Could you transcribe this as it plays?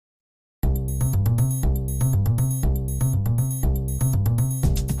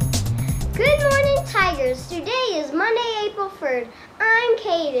Tigers! Today is Monday, April 3rd. I'm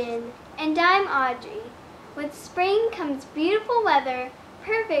Kaden. And I'm Audrey. With spring comes beautiful weather,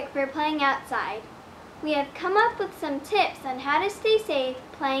 perfect for playing outside. We have come up with some tips on how to stay safe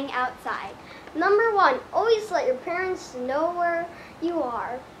playing outside. Number 1, always let your parents know where you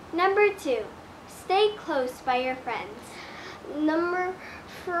are. Number 2, stay close by your friends. Number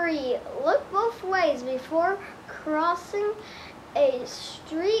 3, look both ways before crossing a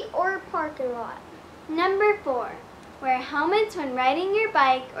street or parking lot. Number 4, wear helmets when riding your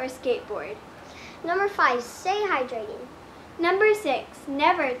bike or skateboard. Number 5, stay hydrated. Number 6,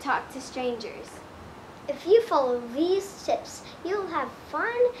 never talk to strangers. If you follow these tips, you'll have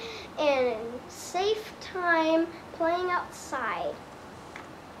fun and safe time playing outside.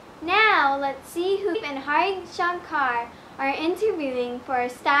 Now let's see who and Hari Shankar are interviewing for our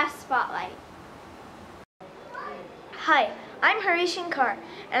staff spotlight. Hi, I'm Hari Shankar,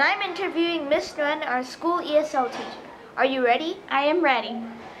 and I'm interviewing Miss Nguyen, our school ESL teacher. Are you ready? I am ready.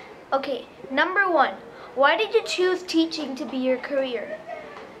 Okay, number 1, why did you choose teaching to be your career?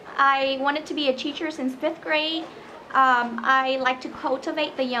 I wanted to be a teacher since 5th grade. I like to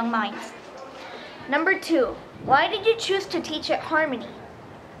cultivate the young minds. Number 2, why did you choose to teach at Harmony?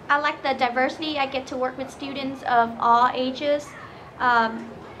 I like the diversity. I get to work with students of all ages,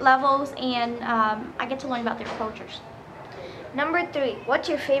 levels, and I get to learn about their cultures. Number 3, what's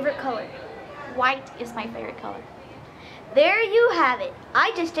your favorite color? White is my favorite color. There you have it.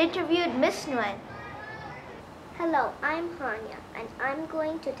 I just interviewed Miss Nguyen. Hello, I'm Hanya, and I'm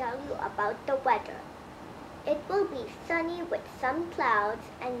going to tell you about the weather. It will be sunny with some clouds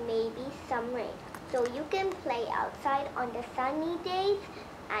and maybe some rain, so you can play outside on the sunny days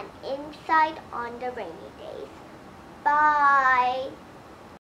and inside on the rainy days. Bye!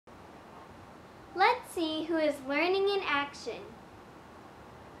 Let's see who is learning in action.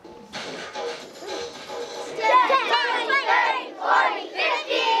 10, 20, 30, 40,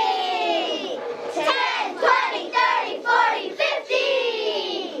 50! 10, 20, 30, 40, 50!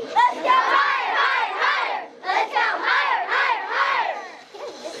 Let's go higher, higher, higher! Let's go higher, higher, higher!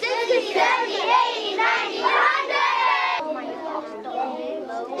 60, 70, 80, 90, 100!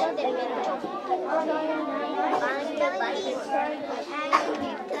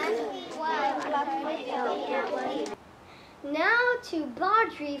 Now to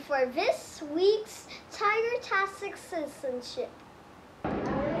Baudry for this week's Tiger-tastic Citizenship.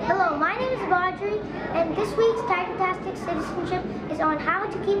 Hello, my name is Baudry, and this week's Tiger-tastic Citizenship is on how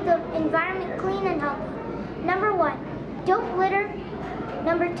to keep the environment clean and healthy. Number 1, don't litter.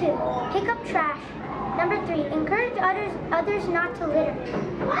 Number 2, pick up trash. Number 3, encourage others not to litter.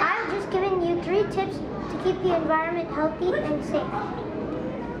 I've just given you 3 tips to keep the environment healthy and safe.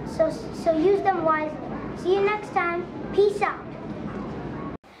 So use them wisely. See you next time. Peace out.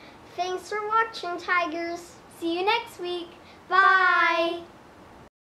 Thanks for watching, Tigers. See you next week. Bye.